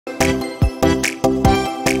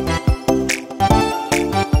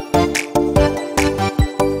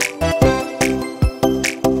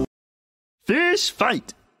Fish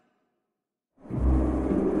Fight.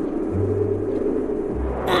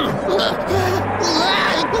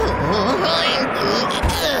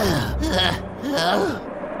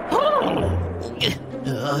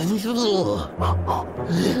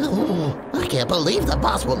 I can't believe the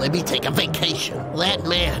boss won't let me take a vacation. That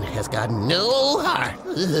man has got no heart.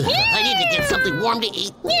 I need to get something warm to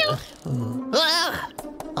eat.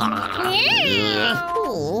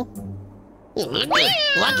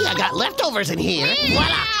 Lucky I got leftovers in here.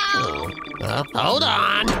 Voila! Hold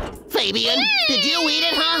on. Fabian, did you eat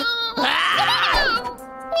it, huh?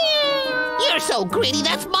 You're so greedy,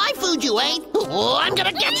 that's my food you ate. Oh, I'm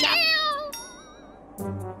gonna get you.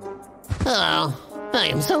 Oh, I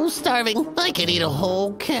am so starving. I could eat a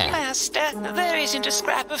whole cat. Master, there isn't a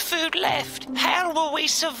scrap of food left. How will we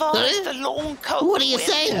survive the long, cold What are you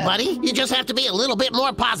winter? saying, buddy? You just have to be a little bit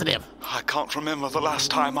more positive. I can't remember the last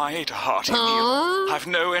time I ate a hearty meal. I've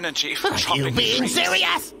no energy for Are chopping you being trees.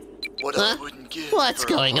 serious? What I wouldn't give What's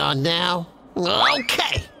for a going on now?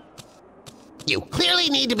 Okay. You clearly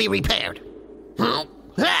need to be repaired.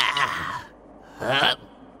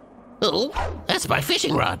 Oh, that's my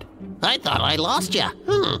fishing rod. I thought I lost you.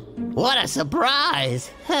 What a surprise.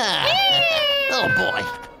 Oh, boy.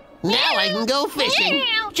 Now I can go fishing.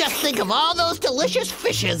 Just think of all those delicious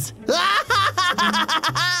fishes.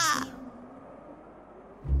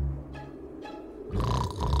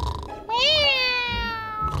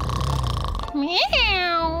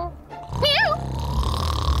 Meow.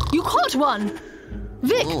 Meow. You caught one.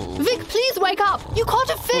 Vic, Vic, please wake up. You caught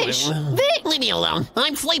a fish. Vic. Leave me alone.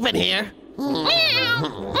 I'm sleeping here.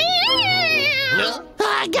 Meow.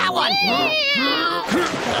 I got one.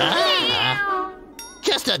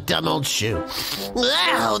 Just a dumb old shoe.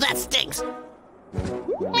 Oh, that stinks.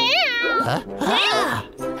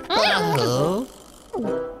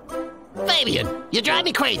 Fabian, you drive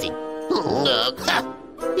me crazy.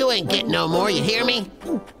 You ain't getting no more, you hear me?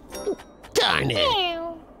 Darn it.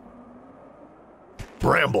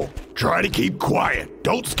 Bramble, try to keep quiet.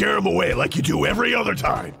 Don't scare him away like you do every other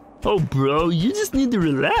time. Oh, bro, you just need to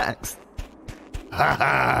relax. Ha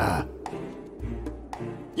ha!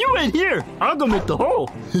 You wait here. I'll go make the hole.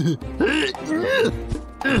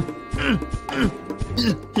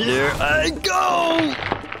 Here I go.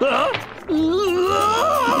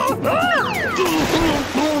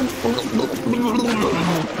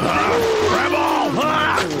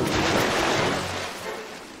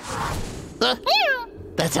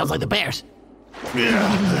 That sounds like the bears.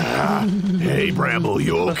 Hey, Bramble,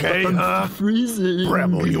 you okay, huh? Freezing.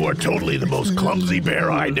 Bramble, you are totally the most clumsy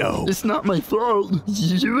bear I know. It's not my fault.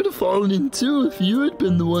 You would have fallen in too if you had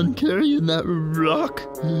been the one carrying that rock.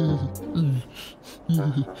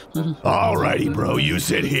 Alrighty, bro, you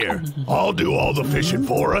sit here. I'll do all the fishing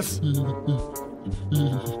for us.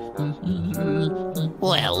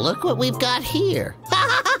 Well, look what we've got here.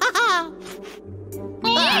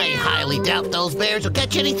 I highly doubt those bears will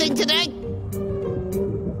catch anything today.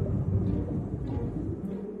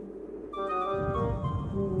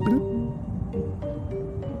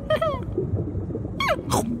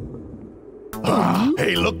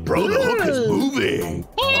 Hey, look, bro, the hook is moving.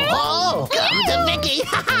 Oh, come to Vicky.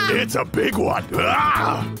 It's a big one.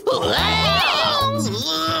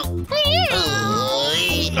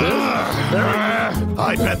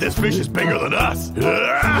 I bet this fish is bigger than us.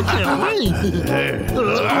 Can't wait.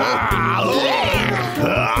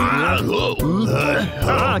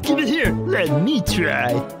 Keep it here. Let me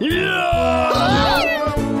try.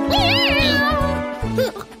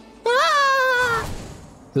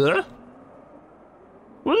 Huh?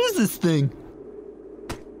 What is this thing?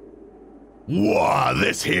 Wow,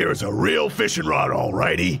 this here is a real fishing rod,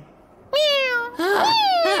 alrighty.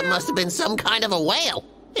 That must have been some kind of a whale.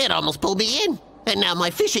 It almost pulled me in, and now my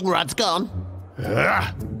fishing rod's gone. You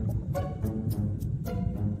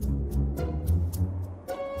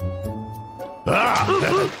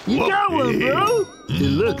got one, bro. It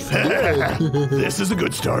looks good. This is a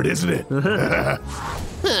good start, isn't it?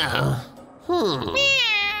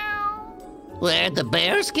 Where'd the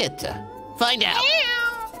bears get to? Find out.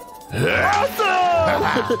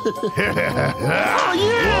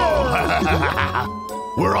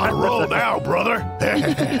 We're on a roll now, brother.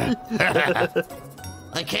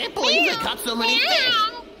 I can't believe they caught so many fish.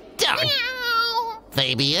 Darn.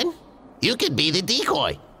 Fabian, you could be the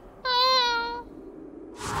decoy.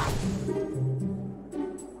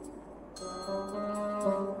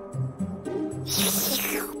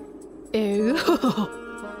 Oh,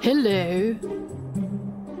 hello.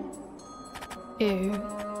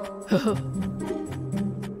 Oh.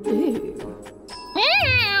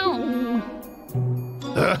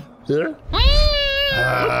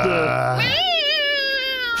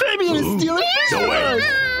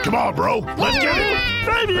 on, bro. Let's get it.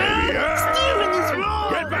 Baby, Stealing is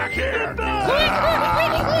wrong. Get back here.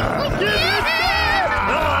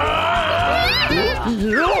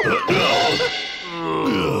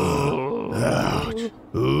 Ouch.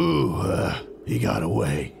 Ooh, he got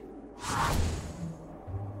away.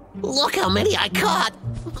 Look how many I caught.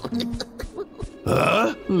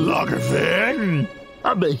 Huh? Logger Vick?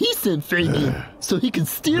 I bet he sent Fabian so he can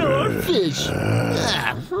steal our fish.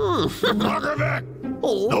 Logger Vick!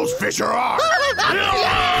 Those fish are ours!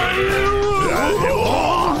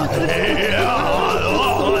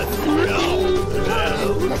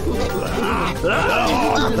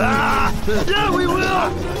 Yeah, we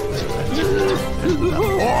will!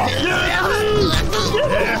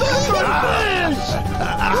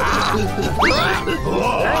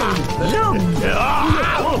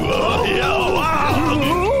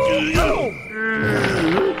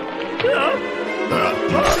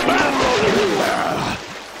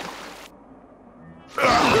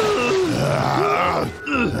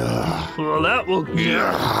 Well, that will...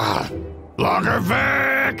 Logger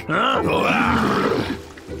Vick!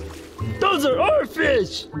 Those are our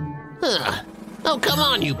fish! Oh, come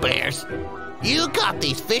on, you bears. You caught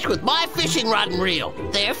these fish with my fishing rod and reel.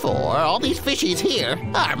 Therefore, all these fishies here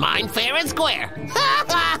are mine fair and square.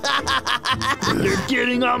 You're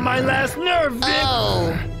getting on my last nerve, Vic!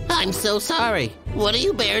 Oh, I'm so sorry. What are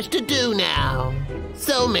you bears to do now?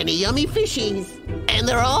 So many yummy fishies, and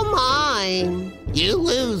they're all mine. You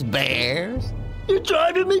lose, bears. You're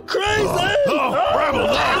driving me crazy! Bramble,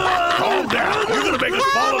 no! Calm down! You're gonna make us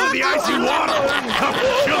fall into the icy water!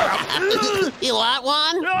 Shut up! You want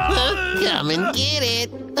one? Come and get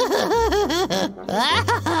it.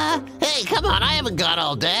 Hey, come on, I haven't got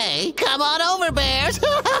all day. Come on over, bears.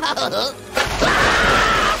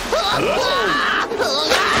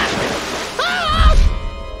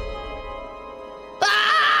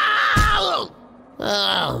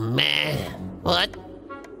 Oh, man. What?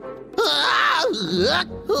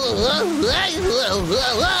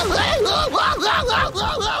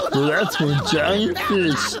 Well, that's one giant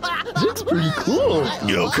fish. Looks pretty cool.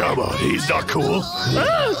 Yo, come on, he's not cool.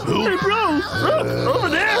 Hey, bro! Over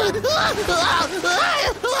there!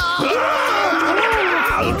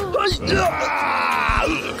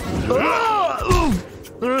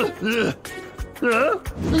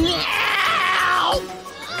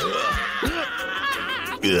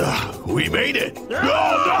 We made it! No!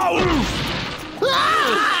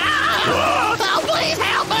 Oh, please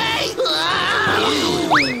help me!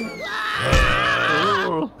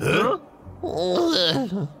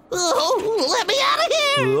 Oh, let me out of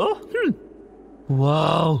here!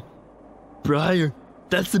 Wow. Briar,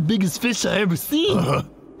 that's the biggest fish I ever seen. I'm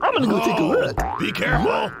gonna go take a look. Be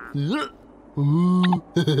careful!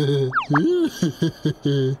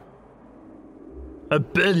 I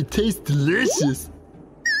bet it tastes delicious.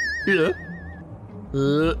 Yeah.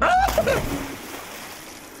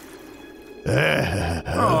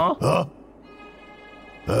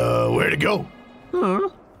 Where'd it go?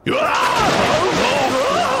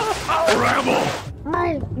 Bramble!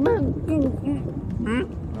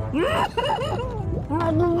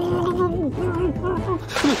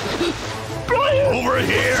 Briar! Over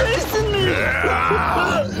here! Chasing me!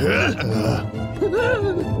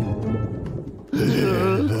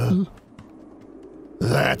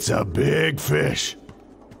 That's a big fish.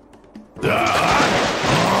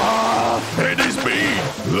 And his meat!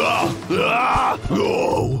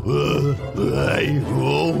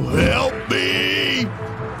 Help me!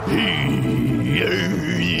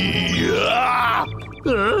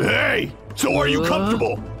 Hey, so are you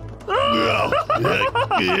comfortable? Briar,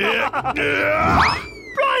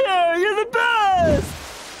 you're the best!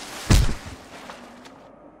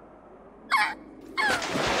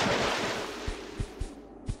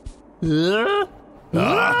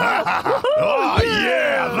 Oh,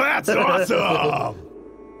 yeah, that's awesome!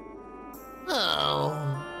 Oh,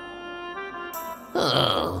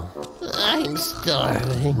 I'm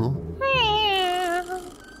starving.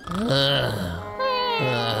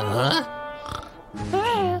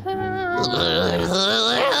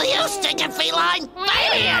 You stinking feline!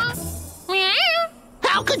 Fabian!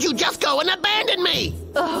 How could you just go and abandon me?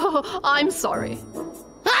 Oh, I'm sorry.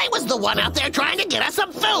 I was the one out there trying to get us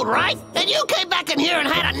some food, right? And you came back in here and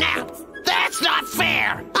had a nap. That's not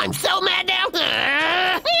fair. I'm so mad now.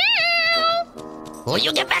 Will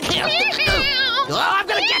you get back here? Oh, I'm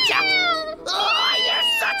gonna get you. Oh, you're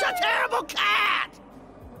such a terrible cat.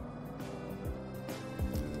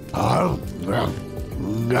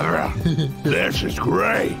 This is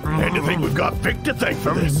great. And to think we've got Vic to thank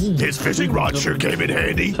for this. His fishing rod sure came in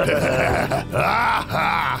handy.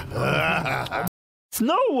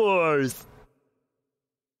 Snow Wars!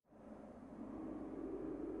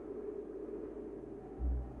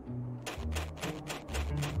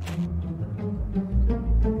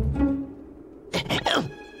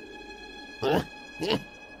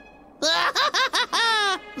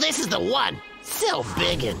 This is the one. So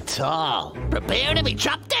big and tall. Prepare to be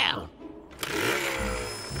chopped down.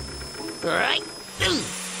 All right.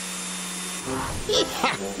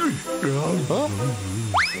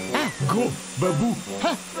 Go, Babu.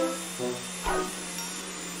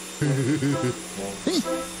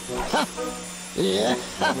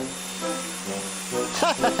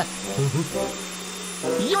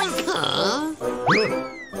 Yoink!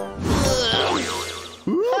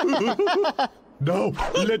 Now,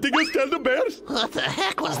 letting us tell the bears. What the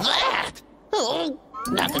heck was that? Oh,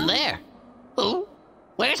 nothing there. Oh,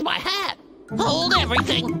 where's my hat? Hold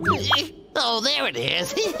everything. Oh, there it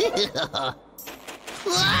is.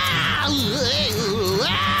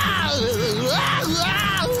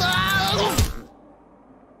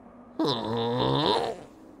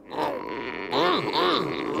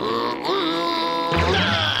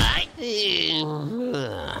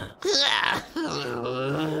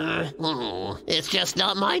 It's just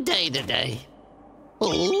not my day today.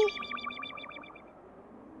 Ooh.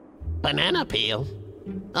 Banana peel?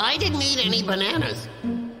 I didn't eat any bananas.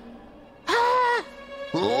 Ah!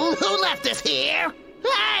 Who left this here?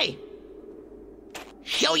 Hey!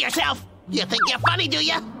 Show yourself! You think you're funny, do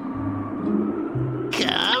you?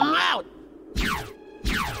 Come out!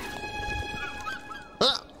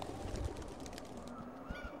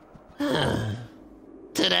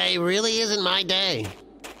 Today really isn't my day.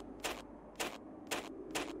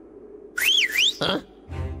 Huh?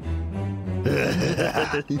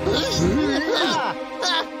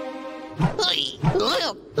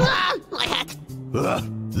 My hat!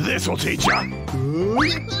 This'll teach ya.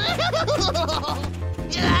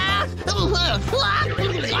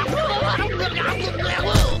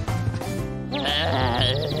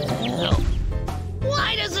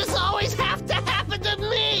 Why does this always have to happen to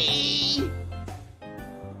me?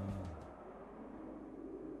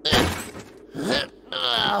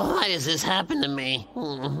 Why does this happen to me?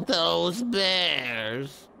 Those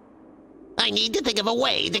bears. I need to think of a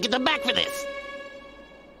way to get them back for this.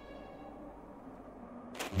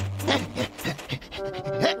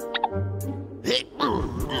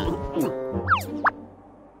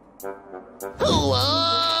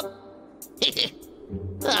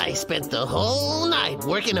 I spent the whole night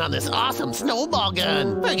working on this awesome snowball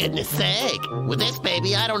gun. For goodness sake. With this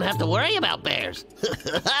baby, I don't have to worry about bears.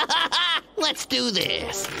 Let's do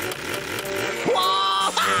this.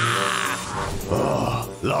 Oh,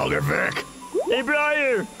 Logger Vick. Hey,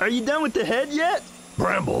 Briar, are you done with the head yet?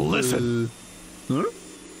 Bramble, listen. Huh?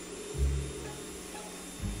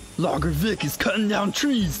 Logger Vick is cutting down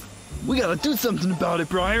trees. We gotta do something about it,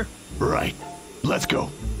 Briar. Right. Let's go.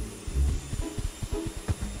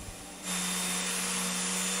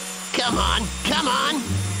 Come on, come on.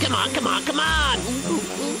 Come on, come on, come on.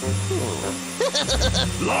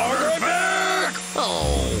 Logger Vick!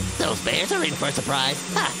 Oh, those bears are in for a surprise.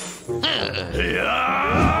 Ha.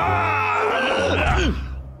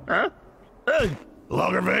 Huh? Hey!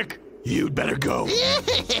 Logger Vick, you'd better go.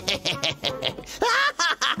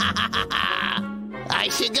 I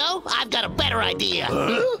should go? I've got a better idea.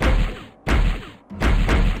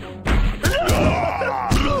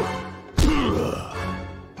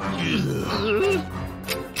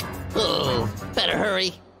 Oh, better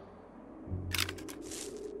hurry.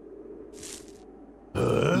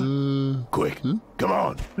 Quick, come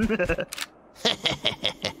on.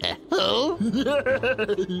 Oh?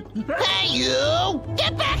 Hey, you!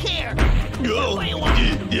 Get back here! Go!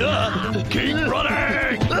 Yeah! Keep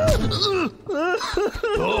running!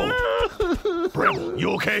 Oh! Bramble,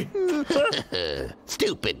 you okay?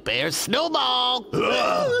 Stupid bears, snowball!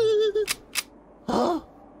 Oh,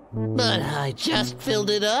 but I just filled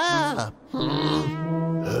it up.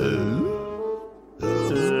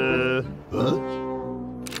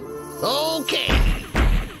 Okay.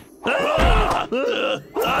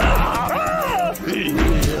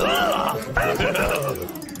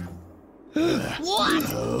 What?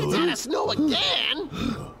 It's out of snow again?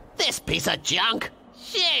 This piece of junk?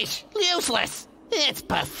 Sheesh, useless. It's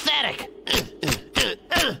pathetic.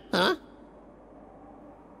 Huh?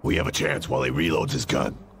 We have a chance while he reloads his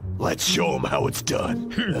gun. Let's show him how it's done.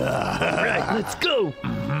 Right, let's go.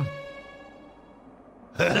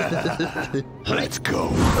 Let's go.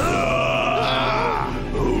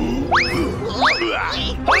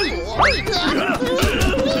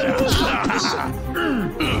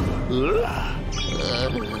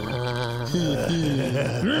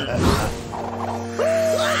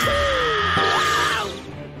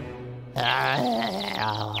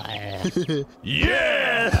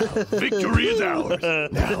 Yeah! Victory is ours.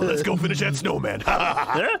 Now let's go finish that snowman.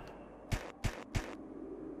 Huh?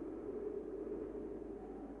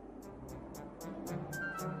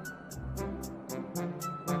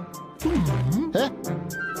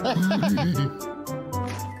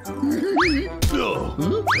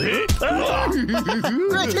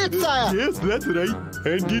 Great hit, sire! Yes, that's right.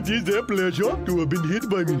 And it is a pleasure to have been hit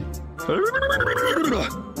by me.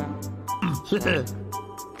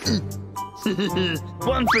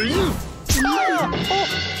 One for you.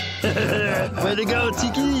 Way to go,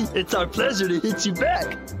 Tiki. It's our pleasure to hit you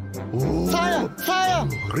back. Sire! Sire!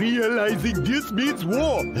 Realizing this means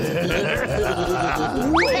war.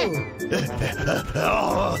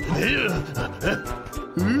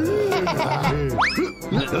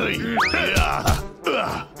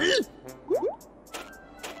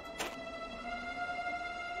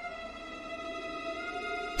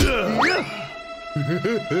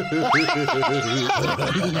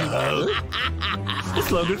 It's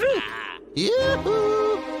Logger Vick.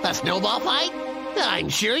 Yoo-hoo! A snowball fight? I'm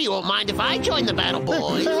sure you won't mind if I join the battle,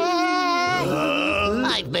 boys.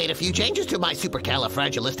 I've made a few changes to my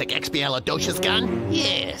supercalifragilisticexpialidocious gun.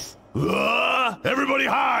 Yes. Everybody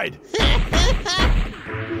hide!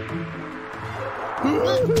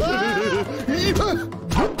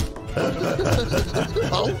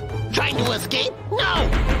 Oh, trying to escape? No!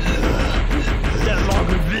 That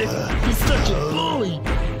Logger Vick, he's such a bully.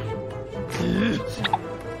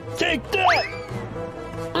 Take that!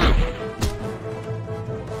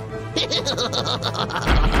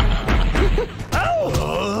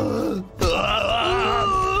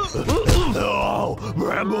 Oh,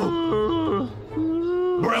 Bramble!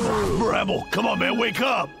 Bramble, come on, man, wake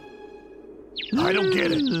up! I don't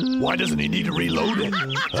get it. Why doesn't he need to reload it?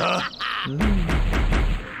 Huh?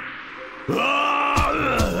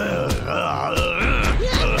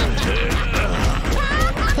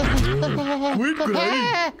 Quit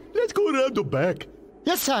crying. Let's go around the back.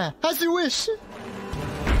 Yes, sire, as you wish.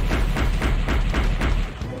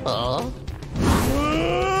 Oh?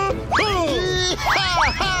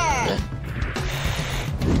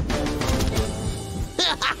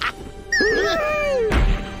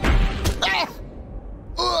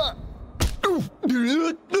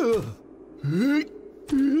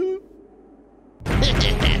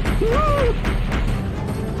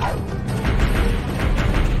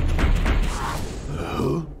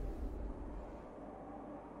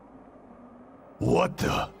 What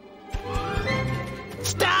the?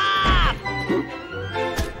 Stop!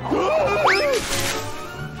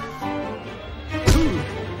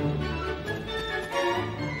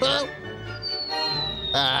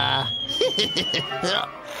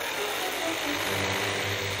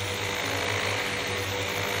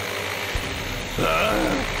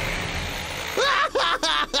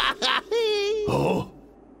 Oh?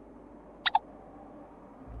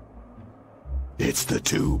 It's the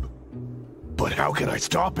tube. But how can I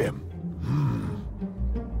stop him?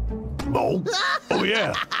 Oh? Oh,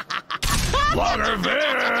 yeah. Logger Vick!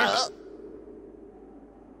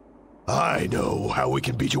 I know how we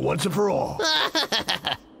can beat you once and for all.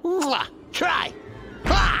 Try.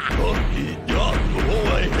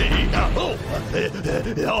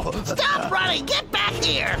 Stop running! Get back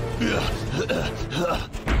here!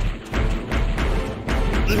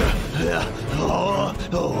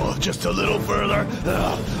 Oh, just a little further.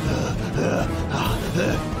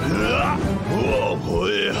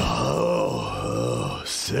 Oh,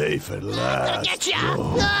 safe at last. Get ya!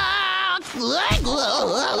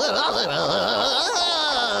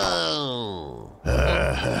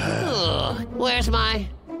 Where's my...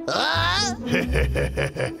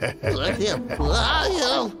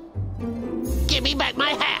 Give me back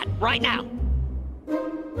my hat right now.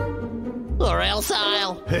 Or else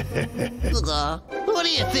I'll... What do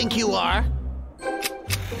you think you are?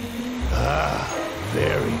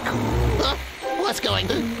 Very cool. What's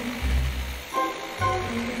going on?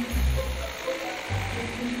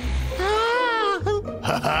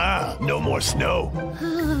 Haha, no more snow.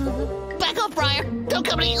 Back off, Briar. Don't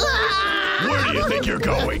come near. Where do you think you're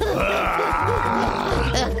going?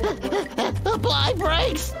 Apply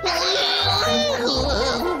brakes.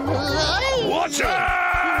 Watch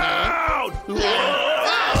out!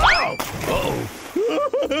 Oh.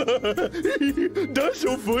 That's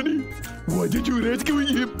so funny. Why did you rescue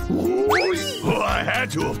him? Well, I had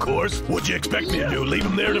to, of course. What'd you expect me to do? Leave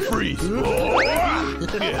him there to freeze?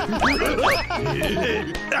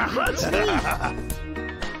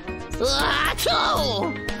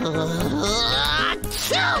 Achoo!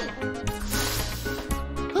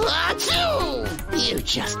 Achoo! You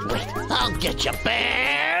just wait. I'll get you,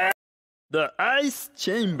 bear! The ice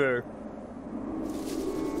chamber.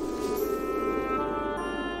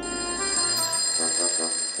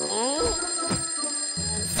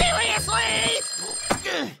 Seriously?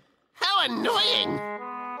 How annoying!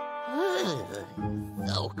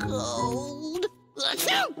 So cold.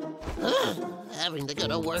 Having to go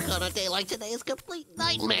to work on a day like today is a complete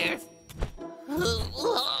nightmare.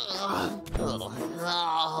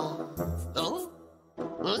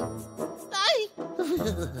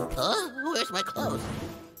 Where's my clothes?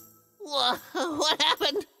 What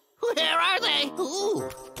happened? Where are they? Ooh,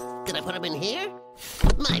 did I put them in here?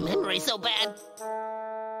 My memory's so bad.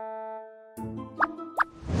 Who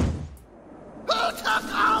took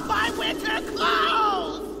all my winter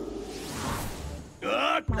clothes?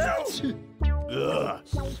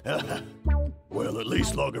 Well, at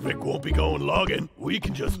least Logger Vick won't be going logging. We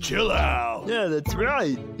can just chill out. Yeah, that's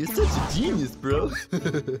right. You're such a genius, bro.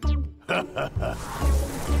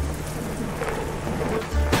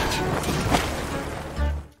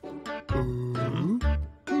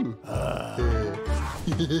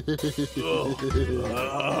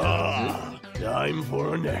 Time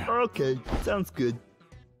for a nap. Okay, sounds good.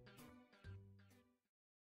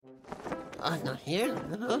 Not here?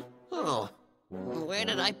 Oh, where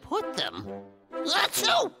did I put them?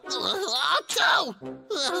 Achoo! Achoo!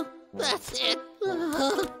 That's it.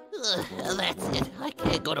 That's it. I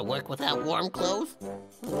can't go to work without warm clothes.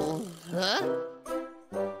 Huh?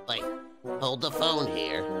 Wait, hold the phone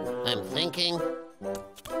here. I'm thinking.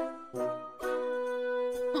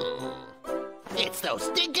 It's those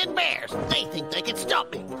stinking bears. They think they can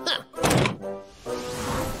stop me. Huh.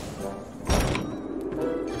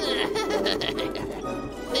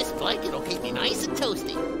 This blanket will keep me nice and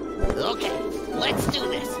toasty. Okay, let's do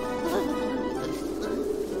this.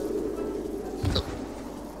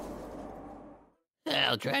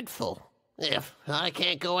 How dreadful. If I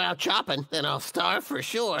can't go out shopping, then I'll starve for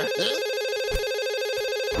sure.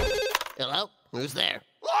 Hello? Who's there?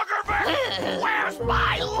 Logger Vick! Where's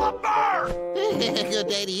my lumber? Good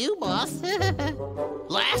day to you, boss.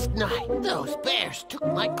 Last night, those bears took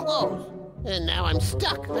my clothes. And now I'm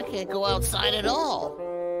stuck. I can't go outside at all.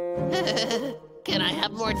 Can I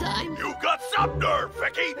have more time? You got some nerve,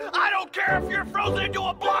 Vicky! I don't care if you're frozen into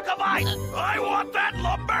a block of ice! I want that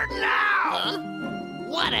lumber now! Huh?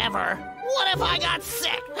 Whatever. What if I got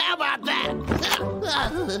sick? How about that?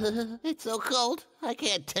 It's so cold. I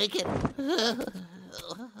can't take it.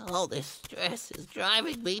 All this stress is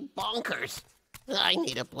driving me bonkers. I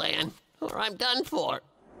need a plan, or I'm done for.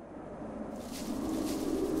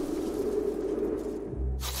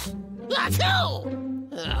 Achoo!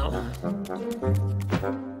 Oh.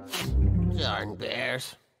 Darn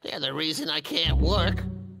bears. They're the reason I can't work.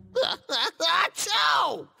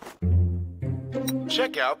 Achoo!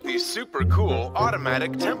 Check out these super cool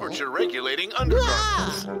automatic temperature regulating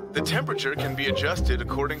undergarments. The temperature can be adjusted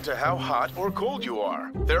according to how hot or cold you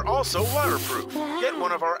are. They're also waterproof. Get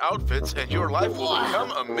one of our outfits and your life will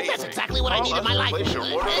become amazing. That's exactly what I need in my life. Place your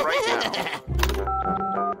order right now.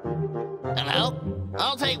 Hello?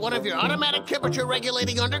 I'll take one of your automatic temperature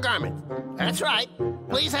regulating undergarments. That's right.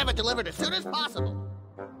 Please have it delivered as soon as possible.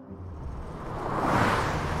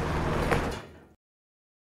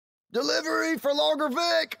 Delivery for Logger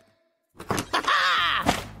Vick!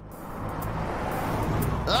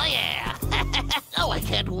 Oh, yeah! Oh, I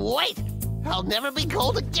can't wait! I'll never be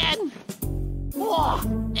cold again! Whoa,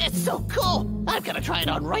 it's so cool! I've got to try it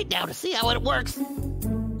on right now to see how it works.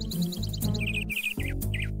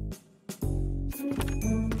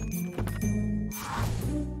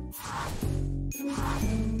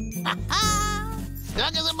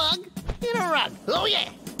 Snug as a bug in a rug. Oh, yeah!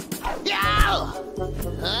 Yeah!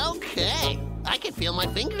 Okay, I can feel my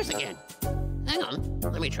fingers again. Hang on,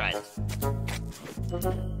 let me try this.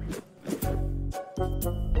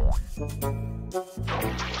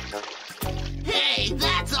 Hey,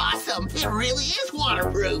 that's awesome! It really is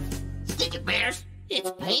waterproof! Stinking bears,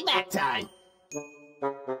 it's payback time!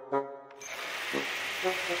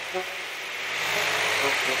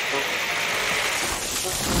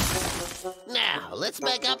 Now, let's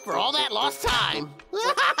make up for all that lost time.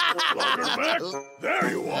 Logger Vick, there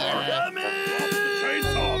you are. Come in.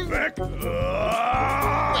 Chainsaw, Vick.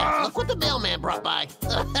 Well, look what the mailman brought by.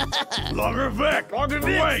 Logger Vick,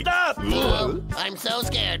 wait. Stop! I'm so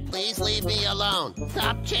scared. Please leave me alone.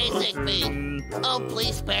 Stop chasing me. Oh,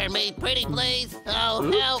 please spare me. Pretty please. Oh,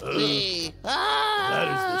 help me. That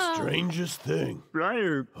is the strangest thing.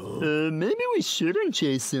 Briar, maybe we shouldn't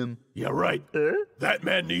chase him. Yeah, right. That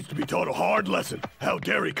man needs to be taught a hard lesson. How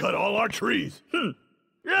dare he cut all our trees? Oh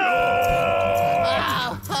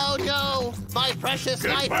no! My precious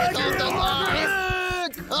life is on the line!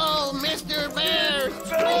 Oh, Mr.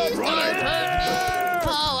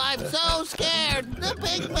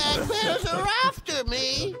 big bad bears are after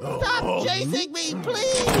me. Stop chasing me,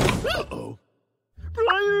 please. Uh-oh.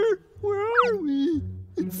 Briar, where are we?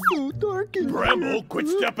 It's so dark in Bramble, quit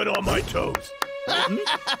stepping on my toes.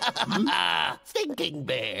 Stinking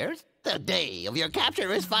bears. The day of your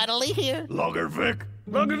capture is finally here. Logger Vick.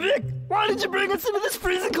 Logger Vick, why did you bring us into this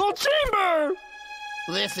freezing cold chamber?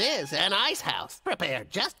 This is an ice house prepared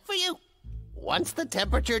just for you. Once the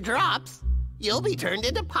temperature drops, you'll be turned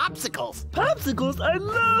into popsicles. Popsicles? I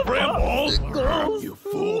love Bramble! popsicles! You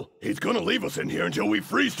fool. He's gonna leave us in here until we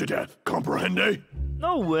freeze to death. Comprehende?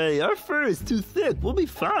 No way, our fur is too thick. We'll be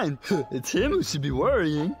fine. It's him who should be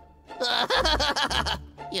worrying.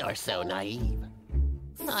 You're so naive.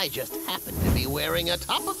 I just happen to be wearing a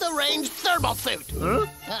top-of-the-range thermal suit. Huh?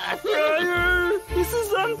 Briar, this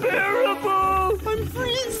is unbearable. I'm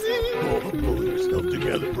freezing. Pull yourself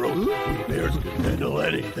together, bro. Bears can handle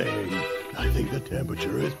anything. I think the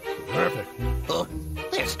temperature is perfect. Oh,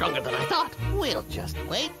 they're stronger than I thought. We'll just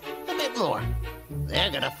wait a bit more.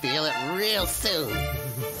 They're gonna feel it real soon.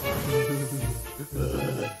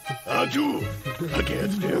 Achoo! I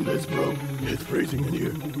can't stand this, bro. It's freezing in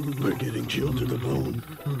here. We're getting chilled to the bone.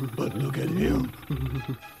 But look at him.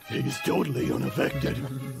 He's totally unaffected.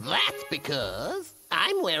 That's because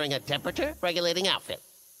I'm wearing a temperature-regulating outfit.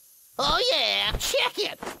 Oh yeah, check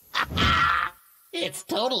it! It's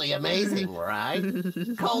totally amazing, right?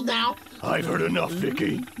 Cold now? I've heard enough,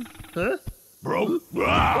 Vicky. Huh? Bro?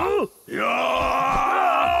 Ah!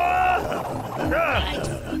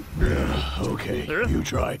 Okay, you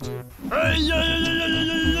try.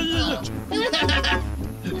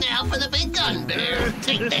 Now for the big gun, bear.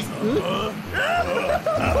 Take this.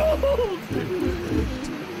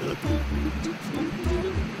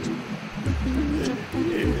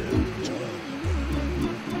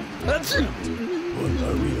 That's it. What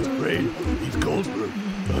are we afraid? He's cold-proof,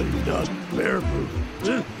 but he's not bear-proof.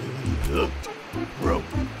 Bro,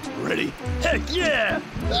 ready? Heck yeah!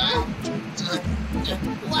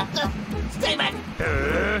 What the? Stay back.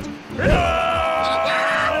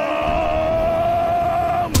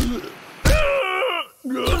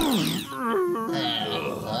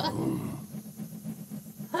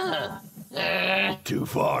 Too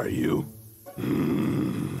far, you.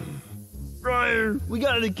 Briar, we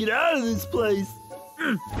gotta get out of this place.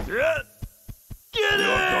 Get You're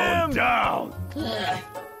him! going down.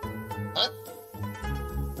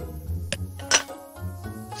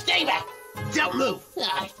 Stay back. Don't move.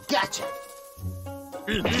 I gotcha.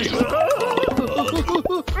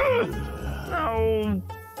 Oh.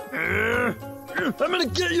 I'm gonna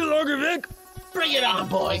get you, Logger Vick. Bring it on,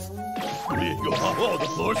 boys. Oh, the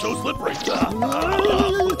floor's so slippery.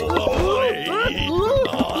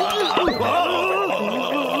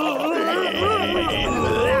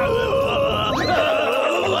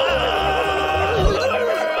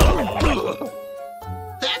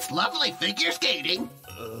 That's lovely figure skating.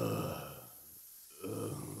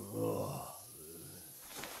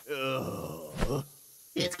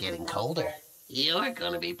 It's getting colder. You're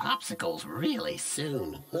gonna be popsicles really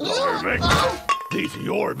soon. Perfect. These are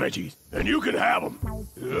your veggies, and you can have them.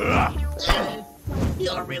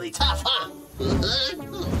 You're really tough, huh?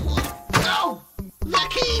 Oh, the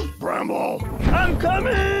key! Bramble. I'm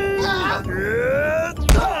coming! Ah!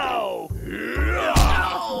 Ow!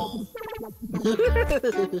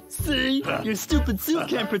 See? Your stupid suit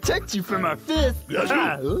can't protect you from our fists.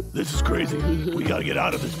 Yazoo, this is crazy. We gotta get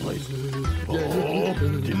out of this place. Oh,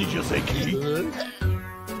 didn't you just say key?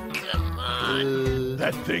 Come on.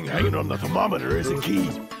 That thing hanging on the thermometer is a key.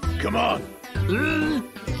 Come on.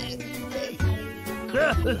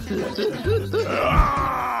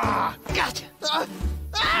 Ah! Gotcha.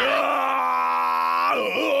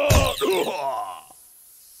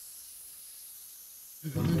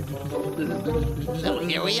 So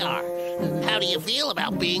here we are. How do you feel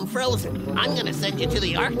about being frozen? I'm gonna send you to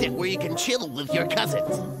the Arctic where you can chill with your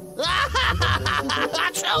cousins.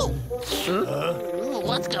 Achoo!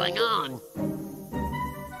 What's going on?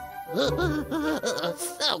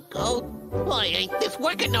 So cold. Boy, ain't this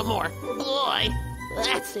working no more. Boy,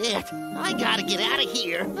 that's it. I gotta get out of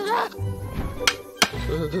here.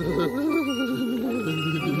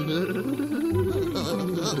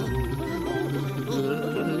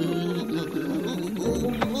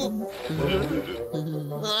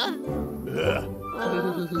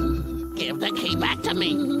 Give the key back to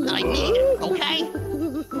me. I need it, okay?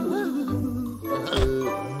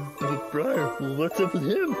 But Briar, what's up with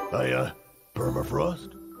him?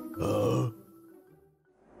 Permafrost?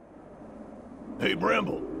 Hey,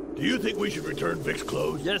 Bramble, do you think we should return Vic's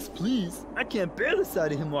clothes? Yes, please. I can't bear the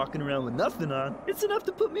sight of him walking around with nothing on. It's enough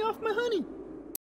to put me off my honey.